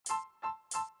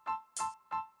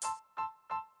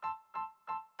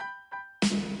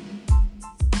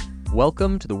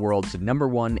Welcome to the world's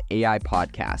 #1 AI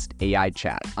podcast, AI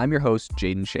Chat. I'm your host,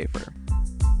 Jaden Schaefer.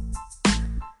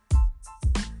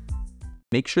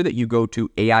 Make sure that you go to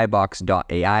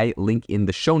aibox.ai, link in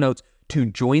the show notes, to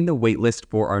join the waitlist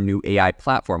for our new AI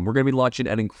platform. We're going to be launching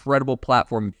an incredible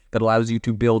platform that allows you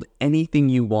to build anything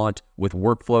you want with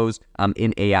workflows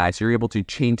in AI. So you're able to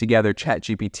chain together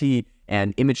ChatGPT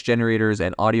and image generators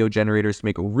and audio generators to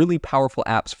make really powerful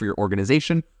apps for your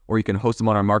organization, or you can host them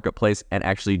on our marketplace and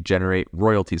actually generate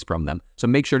royalties from them. So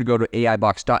make sure to go to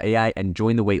aibox.ai and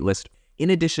join the waitlist. In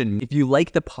addition, if you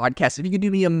like the podcast, if you could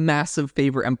do me a massive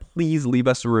favor and please leave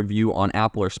us a review on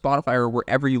Apple or Spotify or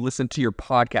wherever you listen to your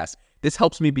podcast. This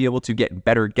helps me be able to get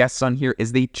better guests on here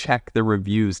as they check the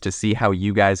reviews to see how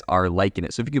you guys are liking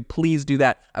it. So if you could please do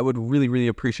that, I would really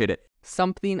appreciate it.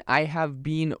 Something I have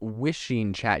been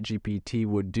wishing ChatGPT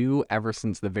would do ever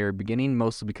since the very beginning,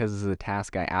 mostly because this is a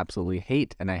task I absolutely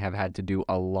hate, and I have had to do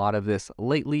a lot of this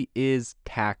lately, is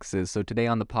taxes. So today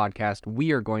on the podcast,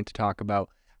 we are going to talk about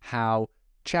how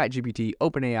ChatGPT,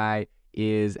 OpenAI,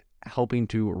 is helping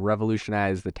to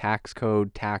revolutionize the tax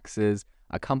code, taxes.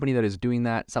 A company that is doing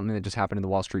that, something that just happened in the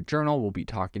Wall Street Journal. We'll be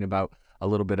talking about a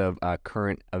little bit of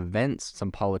current events,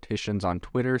 some politicians on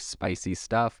Twitter, spicy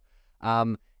stuff.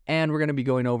 And we're going to be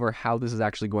going over how this is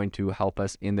actually going to help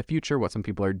us in the future, what some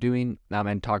people are doing,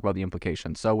 and talk about the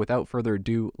implications. So without further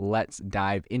ado, let's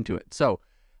dive into it. So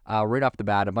right off the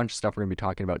bat, a bunch of stuff we're going to be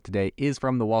talking about today is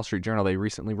from the Wall Street Journal. They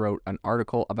recently wrote an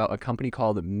article about a company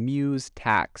called Muse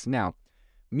Tax. Now,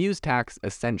 Muse Tax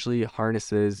essentially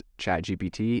harnesses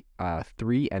ChatGPT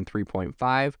 3 and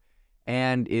 3.5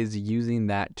 and is using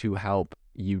that to help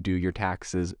you do your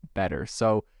taxes better.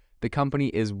 So the company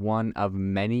is one of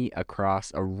many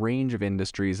across a range of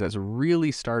industries that's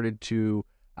really started to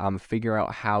figure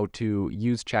out how to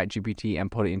use ChatGPT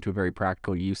and put it into a very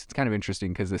practical use. It's kind of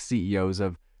interesting because the CEOs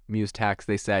of Muse Tax,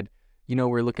 they said, you know,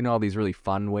 we're looking at all these really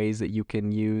fun ways that you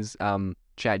can use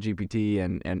ChatGPT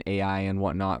and AI and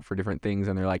whatnot for different things.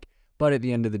 And they're like, but at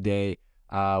the end of the day,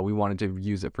 we wanted to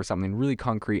use it for something really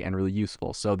concrete and really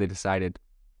useful. So they decided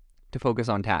to focus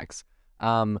on tax.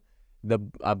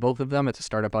 Both of them, it's a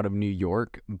startup out of New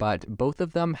York, but both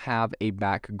of them have a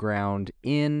background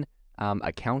in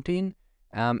accounting.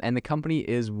 And the company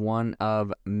is one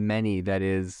of many that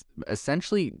is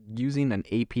essentially using an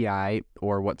API,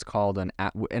 or what's called an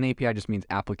API just means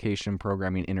application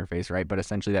programming interface, right? But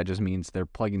essentially that just means they're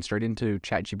plugging straight into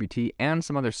ChatGPT and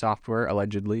some other software,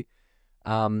 allegedly.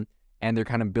 And they're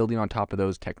kind of building on top of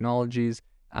those technologies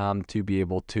to be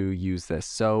able to use this.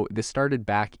 So this started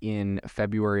back in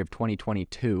February of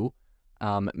 2022,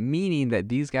 meaning that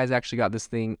these guys actually got this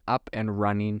thing up and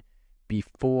running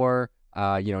before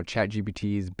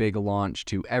ChatGPT's big launch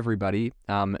to everybody.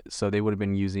 So they would have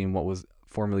been using what was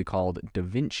formerly called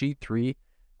DaVinci 3,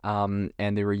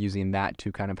 and they were using that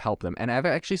to kind of help them. And I've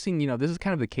actually seen, this is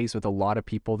kind of the case with a lot of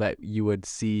people that you would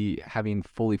see having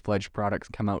fully fledged products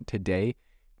come out today.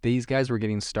 These guys were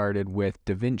getting started with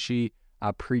DaVinci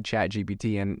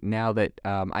pre-ChatGPT, and now that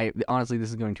honestly, this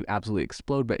is going to absolutely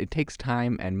explode, but it takes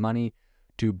time and money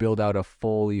to build out a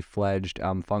fully fledged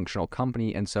functional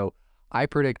company. And so I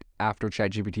predict after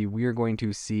ChatGPT, we are going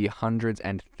to see hundreds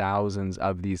and thousands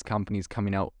of these companies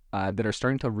coming out that are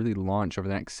starting to really launch over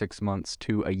the next 6 months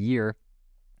to a year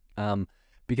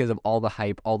because of all the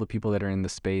hype, all the people that are in the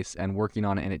space and working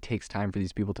on it, and it takes time for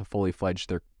these people to fully fledge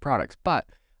their products. But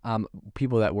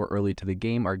people that were early to the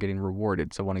game are getting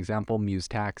rewarded. So one example, Muse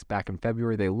Tax, back in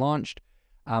February, they launched.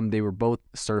 They were both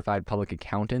certified public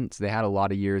accountants. They had a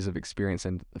lot of years of experience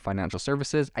in financial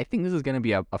services. I think this is going to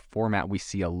be a format we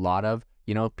see a lot of.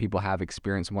 People have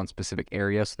experience in one specific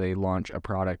area, so they launch a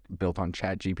product built on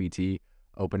ChatGPT,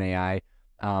 OpenAI,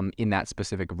 in that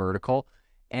specific vertical.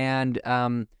 And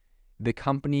the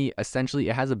company, essentially,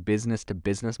 it has a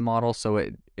business-to-business model, so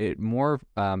it more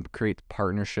creates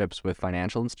partnerships with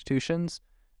financial institutions.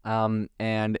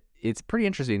 And it's pretty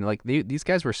interesting. Like, these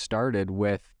guys were started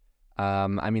with,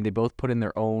 they both put in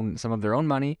some of their own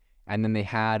money, and then they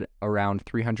had around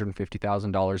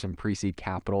 $350,000 in pre-seed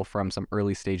capital from some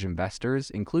early-stage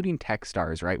investors, including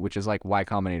Techstars, right, which is like Y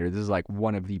Combinator. This is like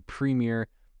one of the premier,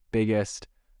 biggest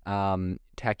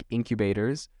tech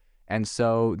incubators. And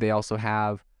so they also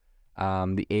have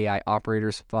the AI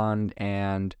Operators Fund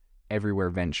and Everywhere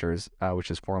Ventures,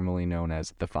 which is formerly known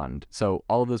as the fund. So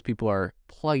all of those people are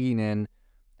plugging in.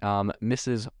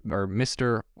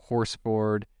 Mr.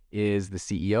 Horsford is the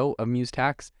CEO of Muse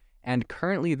Tax, and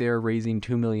currently they're raising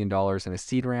 $2 million in a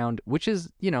seed round, which is,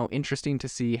 interesting to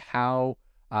see how,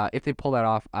 if they pull that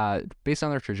off, based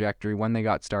on their trajectory, when they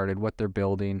got started, what they're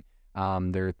building,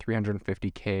 They're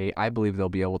 350K. I believe they'll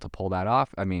be able to pull that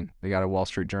off. I mean, they got a Wall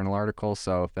Street Journal article,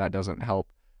 so if that doesn't help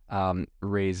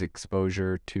raise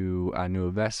exposure to new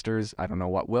investors, I don't know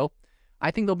what will.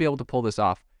 I think they'll be able to pull this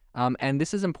off. And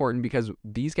this is important because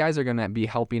these guys are going to be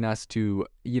helping us to,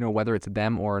 whether it's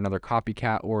them or another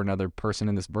copycat or another person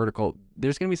in this vertical,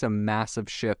 there's going to be some massive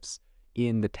shifts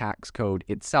in the tax code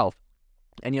itself.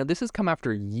 And, this has come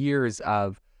after years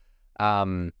of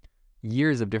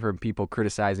different people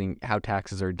criticizing how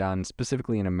taxes are done,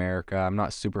 specifically in America. I'm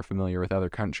not super familiar with other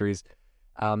countries.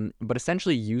 But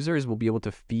essentially, users will be able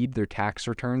to feed their tax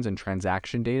returns and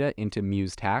transaction data into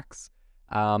Muse Tax.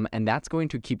 And that's going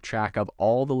to keep track of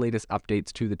all the latest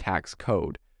updates to the tax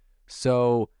code.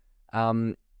 So,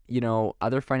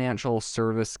 other financial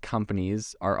service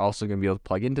companies are also going to be able to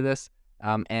plug into this.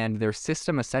 And their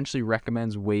system essentially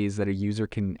recommends ways that a user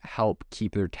can help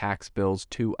keep their tax bills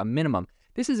to a minimum.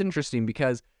 This is interesting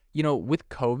because, with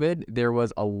COVID, there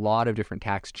was a lot of different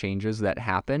tax changes that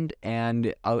happened.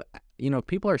 And,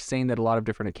 people are saying that a lot of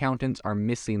different accountants are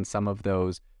missing some of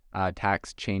those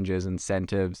tax changes,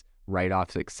 incentives,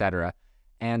 write-offs, etc.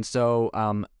 And so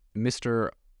Mr.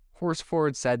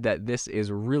 Horsford said that this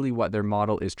is really what their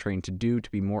model is trained to do,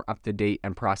 to be more up-to-date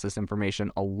and process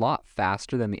information a lot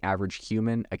faster than the average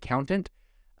human accountant,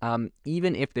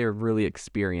 even if they're really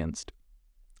experienced.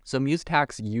 So Muse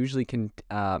Tax usually can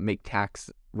make tax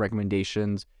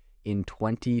recommendations in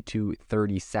 20 to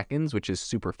 30 seconds, which is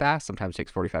super fast. Sometimes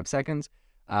takes 45 seconds.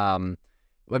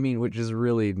 Which is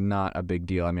really not a big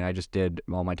deal. I mean, I just did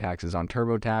all my taxes on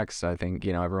TurboTax. I think,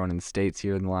 everyone in the States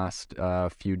here in the last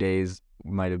few days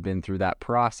might have been through that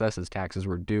process as taxes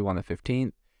were due on the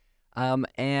 15th.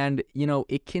 And,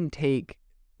 it can take,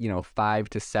 5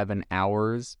 to 7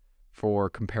 hours for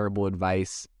comparable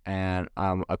advice and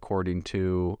according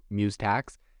to Muse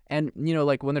Tax. And,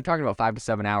 when they're talking about 5 to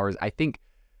 7 hours, I think,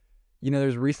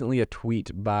 there's recently a tweet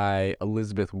by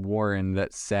Elizabeth Warren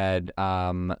that said,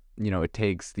 it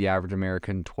takes the average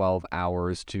American 12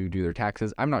 hours to do their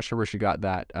taxes. I'm not sure where she got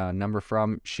that number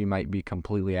from. She might be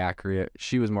completely accurate.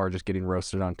 She was more just getting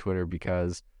roasted on Twitter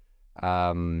because,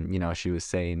 she was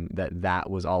saying that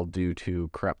was all due to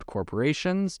corrupt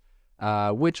corporations,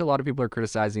 which a lot of people are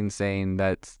criticizing, saying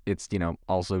that it's,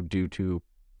 also due to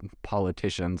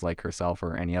politicians like herself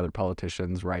or any other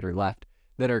politicians, right or left,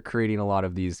 that are creating a lot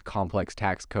of these complex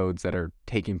tax codes that are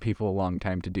taking people a long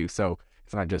time to do. So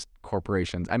it's not just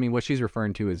corporations. I mean, what she's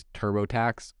referring to is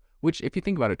TurboTax, which, if you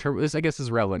think about it, this I guess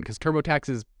is relevant because TurboTax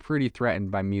is pretty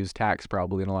threatened by Muse Tax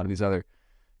probably and a lot of these other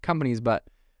companies. But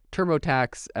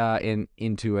TurboTax in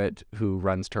Intuit, who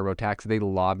runs TurboTax, they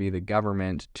lobby the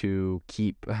government to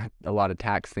keep a lot of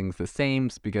tax things the same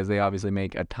because they obviously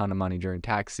make a ton of money during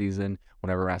tax season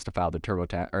whenever has to file the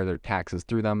TurboTax or their taxes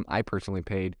through them. I personally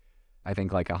paid, I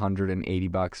think, like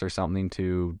 $180 or something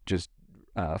to just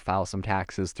file some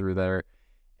taxes through there,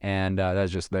 and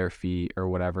that's just their fee or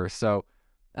whatever. So,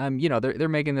 they're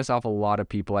making this off a lot of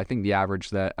people. I think the average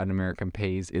that an American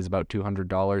pays is about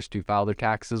 $200 to file their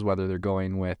taxes, whether they're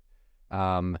going with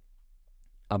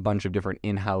a bunch of different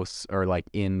in-house or like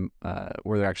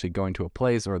where they're actually going to a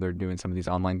place, or they're doing some of these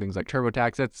online things like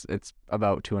TurboTax. It's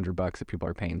about $200 that people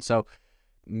are paying. So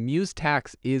Muse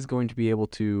Tax is going to be able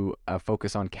to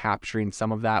focus on capturing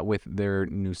some of that with their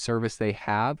new service they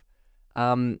have.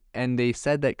 And they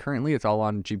said that currently it's all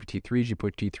on GPT-3,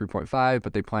 GPT 3.5,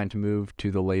 but they plan to move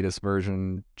to the latest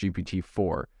version,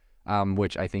 GPT-4,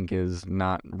 which I think is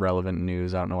not relevant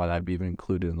news. I don't know why that'd be even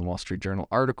included in the Wall Street Journal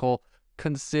article,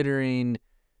 considering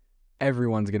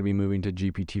everyone's going to be moving to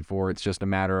GPT-4. It's just a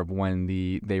matter of when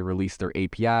they release their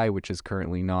API, which is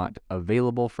currently not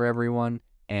available for everyone.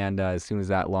 And as soon as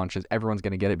that launches, everyone's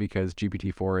going to get it because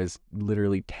GPT-4 is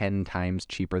literally 10 times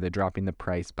cheaper. They're dropping the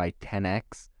price by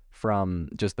 10x from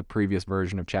just the previous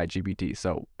version of ChatGPT.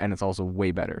 So, and it's also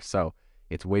way better. So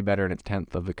it's way better and it's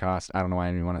 10th of the cost. I don't know why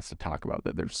anyone wants to talk about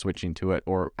that they're switching to it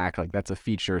or act like that's a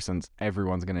feature since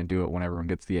everyone's going to do it when everyone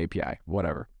gets the API,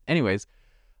 whatever. Anyways,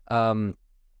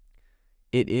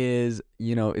 it is,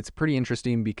 it's pretty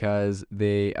interesting because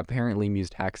they apparently Muse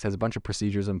Tax has a bunch of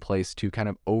procedures in place to kind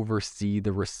of oversee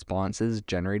the responses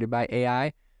generated by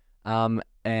AI.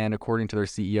 And according to their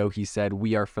CEO, he said,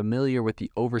 "We are familiar with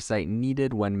the oversight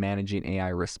needed when managing AI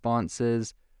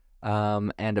responses."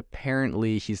 And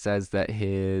apparently he says that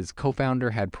his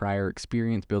co-founder had prior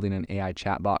experience building an AI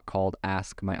chatbot called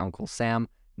Ask My Uncle Sam.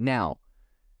 Now,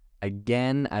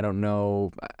 again, I don't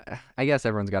know. I guess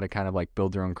everyone's got to kind of like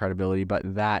build their own credibility, but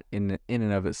that in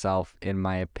and of itself, in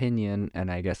my opinion,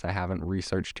 and I guess I haven't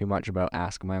researched too much about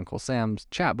Ask My Uncle Sam's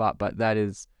chatbot, but that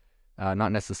is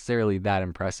not necessarily that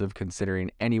impressive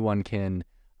considering anyone can,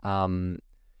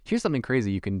 Here's something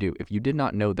crazy you can do. If you did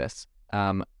not know this,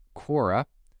 Quora,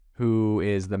 who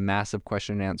is the massive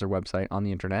question and answer website on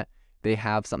the internet, they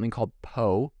have something called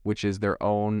Poe, which is their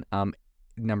own,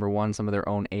 number one, some of their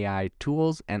own AI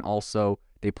tools, and also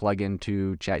they plug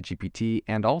into ChatGPT,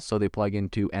 and also they plug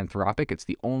into Anthropic. It's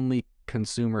the only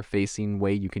consumer-facing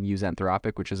way you can use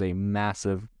Anthropic, which is a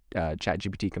massive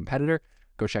ChatGPT competitor.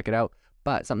 Go check it out.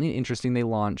 But something interesting they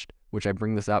launched, which I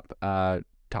bring this up,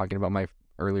 talking about my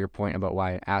earlier point about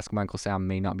why Ask My Uncle Sam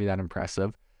may not be that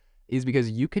impressive, is because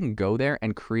you can go there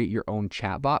and create your own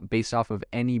chatbot based off of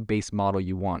any base model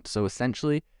you want. So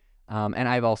essentially, and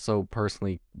I've also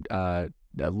personally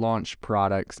launched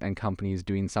products and companies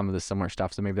doing some of the similar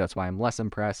stuff, so maybe that's why I'm less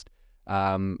impressed.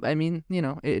 I mean,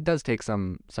 it does take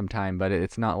some time, but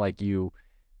it's not like you...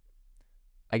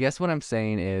 I guess what I'm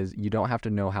saying is you don't have to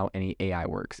know how any AI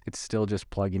works. It's still just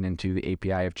plugging into the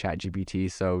API of ChatGPT.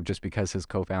 So just because his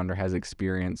co-founder has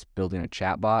experience building a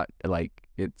chatbot, like,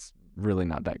 it's really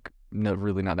not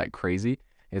that crazy.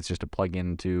 It's just a plug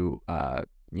into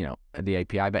the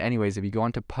API. But anyways, if you go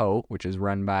onto Poe, which is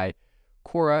run by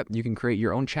Quora, you can create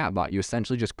your own chatbot. You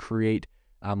essentially just create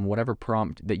whatever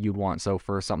prompt that you want. So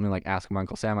for something like Ask My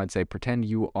Uncle Sam, I'd say pretend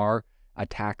you are a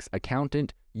tax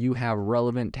accountant. You have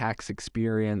relevant tax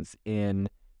experience in,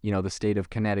 the state of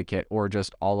Connecticut or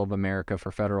just all of America for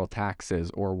federal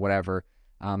taxes or whatever.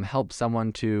 Help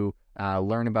someone to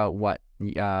learn about what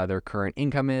their current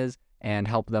income is and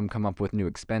help them come up with new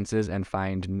expenses and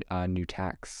find new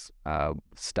tax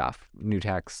stuff, new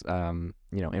tax,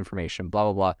 information, blah,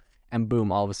 blah, blah. And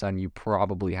boom, all of a sudden you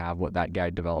probably have what that guy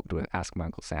developed with Ask My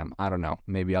Uncle Sam. I don't know.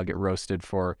 Maybe I'll get roasted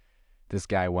for this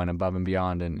guy went above and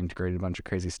beyond and integrated a bunch of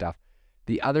crazy stuff.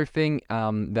 The other thing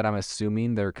that I'm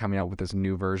assuming they're coming out with this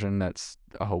new version that's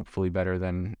hopefully better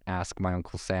than Ask My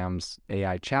Uncle Sam's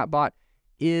AI chatbot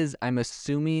is I'm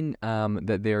assuming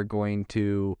that they're going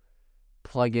to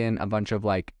plug in a bunch of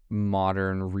like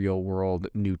modern real world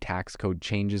new tax code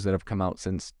changes that have come out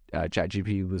since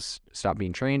ChatGPT was stopped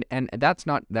being trained. And that's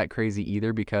not that crazy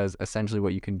either, because essentially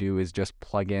what you can do is just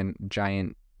plug in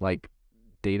giant like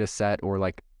data set or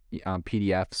like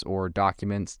PDFs or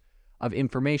documents of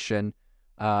information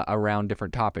around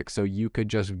different topics. So you could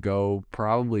just go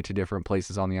probably to different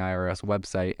places on the IRS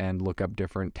website and look up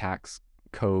different tax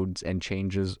codes and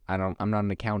changes. I'm not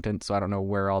an accountant, so I don't know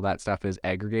where all that stuff is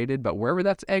aggregated, but wherever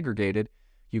that's aggregated,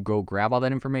 you go grab all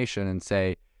that information and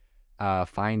say,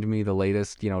 find me the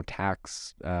latest,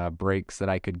 tax breaks that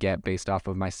I could get based off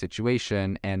of my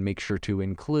situation and make sure to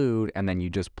include, and then you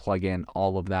just plug in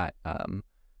all of that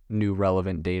new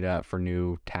relevant data for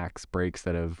new tax breaks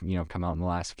that have, come out in the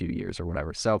last few years or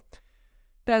whatever. So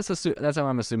that's how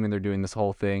I'm assuming they're doing this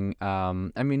whole thing.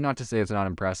 I mean, not to say it's not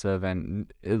impressive, and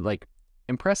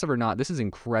impressive or not, this is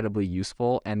incredibly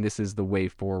useful, and this is the way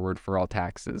forward for all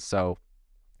taxes. So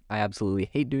I absolutely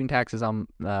hate doing taxes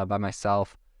by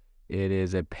myself. It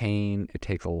is a pain. It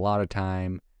takes a lot of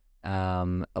time.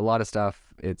 A lot of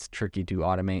stuff. It's tricky to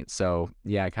automate. So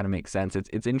yeah, it kind of makes sense.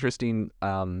 It's interesting.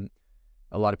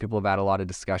 A lot of people have had a lot of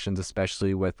discussions,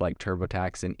 especially with like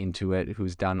TurboTax and Intuit,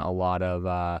 who's done a lot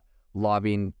of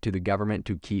lobbying to the government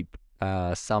to keep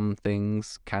some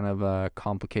things kind of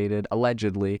complicated,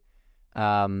 allegedly.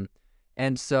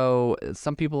 And so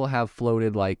some people have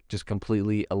floated like just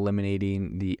completely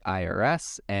eliminating the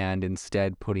IRS and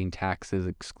instead putting taxes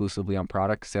exclusively on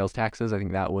products, sales taxes. I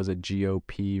think that was a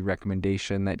GOP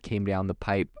recommendation that came down the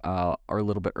pipe or a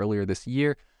little bit earlier this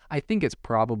year. I think it's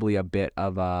probably a bit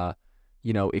of a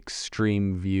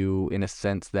extreme view in a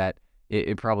sense that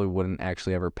it probably wouldn't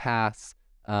actually ever pass.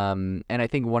 And I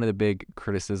think one of the big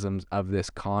criticisms of this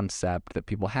concept that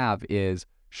people have is,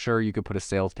 sure, you could put a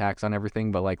sales tax on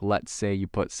everything, but like, let's say you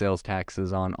put sales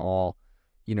taxes on all,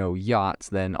 yachts,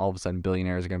 then all of a sudden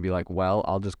billionaires are going to be like, well,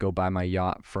 I'll just go buy my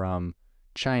yacht from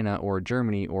China or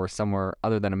Germany or somewhere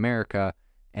other than America,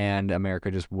 and America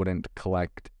just wouldn't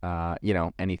collect,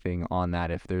 anything on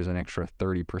that if there's an extra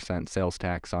 30% sales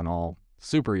tax on all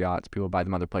super yachts. People buy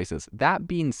them other places. That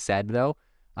being said, though,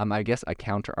 I guess a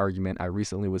counter argument I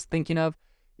recently was thinking of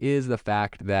is the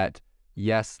fact that,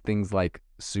 yes, things like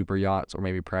super yachts or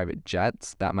maybe private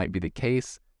jets, that might be the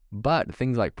case, but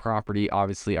things like property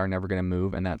obviously are never going to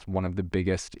move, and that's one of the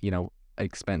biggest,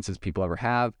 expenses people ever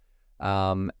have.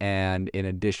 And in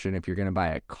addition, if you're going to buy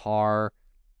a car,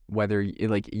 whether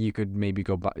you could maybe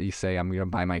you say, I'm going to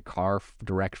buy my car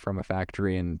direct from a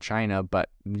factory in China, but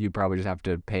you probably just have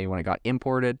to pay when it got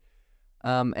imported.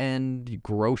 And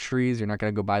groceries, you're not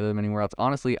going to go buy them anywhere else.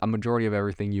 Honestly, a majority of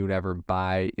everything you would ever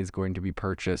buy is going to be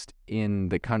purchased in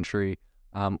the country,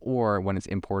 or when it's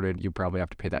imported, you probably have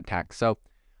to pay that tax. So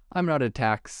I'm not a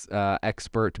tax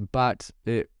expert, but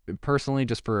personally,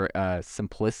 just for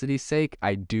simplicity's sake,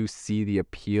 I do see the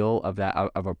appeal of that,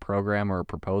 of a program or a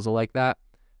proposal like that.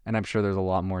 And I'm sure there's a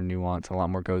lot more nuance, a lot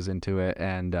more goes into it.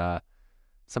 And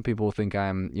some people think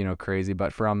I'm, crazy,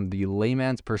 but from the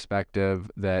layman's perspective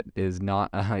that is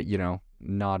not,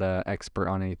 not a expert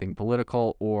on anything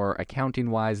political or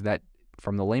accounting wise, that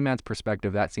from the layman's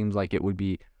perspective, that seems like it would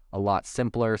be a lot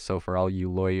simpler. So for all you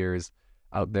lawyers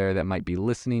out there that might be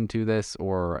listening to this,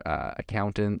 or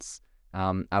accountants,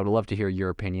 I would love to hear your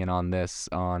opinion on this.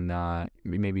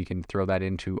 Maybe you can throw that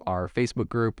into our Facebook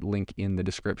group, link in the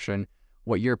description,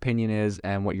 what your opinion is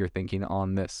and what you're thinking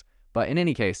on this. But in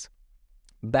any case,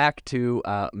 back to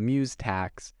Muse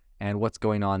Tax and what's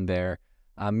going on there.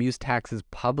 Muse Tax's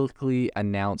publicly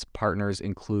announced partners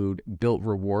include Built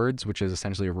Rewards, which is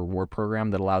essentially a reward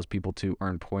program that allows people to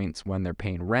earn points when they're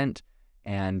paying rent,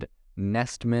 and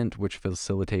Nestment, which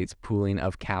facilitates pooling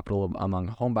of capital among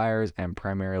homebuyers and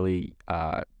primarily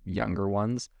younger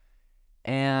ones.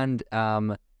 And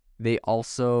they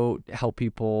also help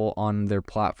people on their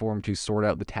platform to sort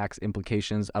out the tax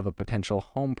implications of a potential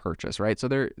home purchase, right? So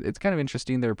it's kind of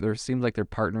interesting. There seems like they're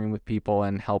partnering with people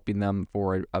and helping them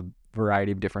for a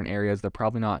variety of different areas. They're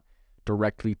probably not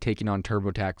directly taking on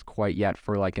TurboTax quite yet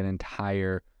for like an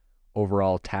entire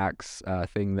overall tax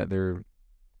thing that they're,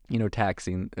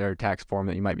 taxing, or tax form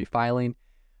that you might be filing.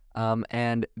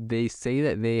 And they say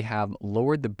that they have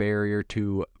lowered the barrier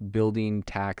to building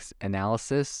tax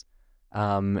analysis,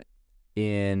 and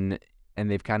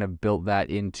they've kind of built that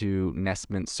into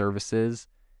Nestment services.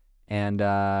 And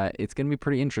it's going to be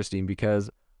pretty interesting because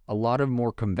a lot of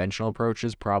more conventional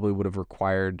approaches probably would have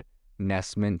required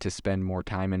Nestment to spend more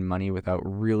time and money without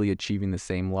really achieving the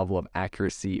same level of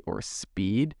accuracy or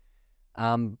speed.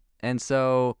 And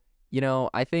so,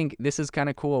 I think this is kind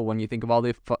of cool when you think of all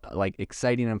the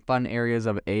exciting and fun areas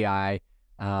of AI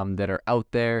that are out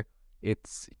there.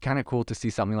 It's kind of cool to see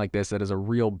something like this that is a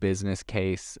real business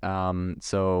case.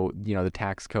 So, the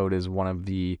tax code is one of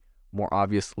the more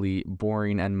obviously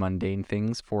boring and mundane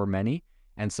things for many.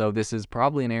 And so this is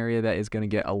probably an area that is going to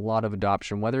get a lot of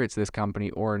adoption, whether it's this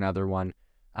company or another one,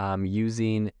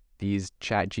 using these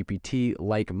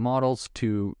ChatGPT-like models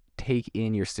to take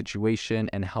in your situation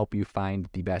and help you find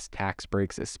the best tax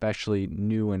breaks, especially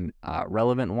new and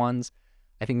relevant ones.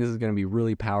 I think this is going to be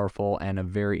really powerful and a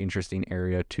very interesting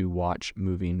area to watch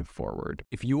moving forward.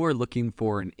 If you are looking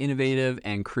for an innovative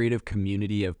and creative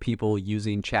community of people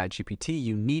using ChatGPT,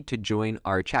 you need to join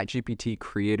our ChatGPT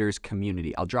creators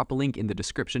community. I'll drop a link in the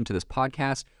description to this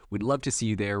podcast. We'd love to see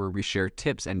you there, where we share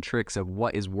tips and tricks of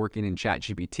what is working in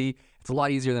ChatGPT. It's a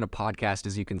lot easier than a podcast,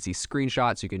 as you can see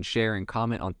screenshots, you can share and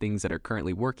comment on things that are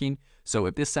currently working. So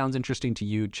if this sounds interesting to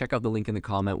you, check out the link in the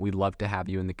comment. We'd love to have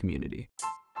you in the community.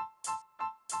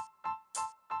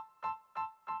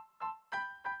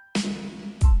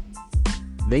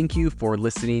 Thank you for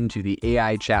listening to the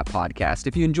AI Chat Podcast.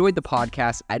 If you enjoyed the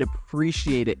podcast, I'd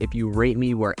appreciate it if you rate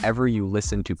me wherever you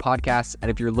listen to podcasts. And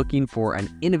if you're looking for an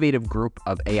innovative group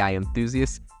of AI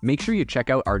enthusiasts, make sure you check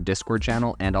out our Discord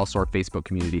channel and also our Facebook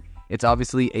community. It's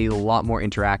obviously a lot more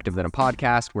interactive than a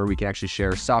podcast, where we can actually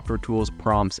share software tools,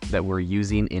 prompts that we're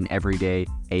using in everyday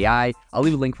AI. I'll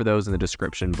leave a link for those in the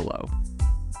description below.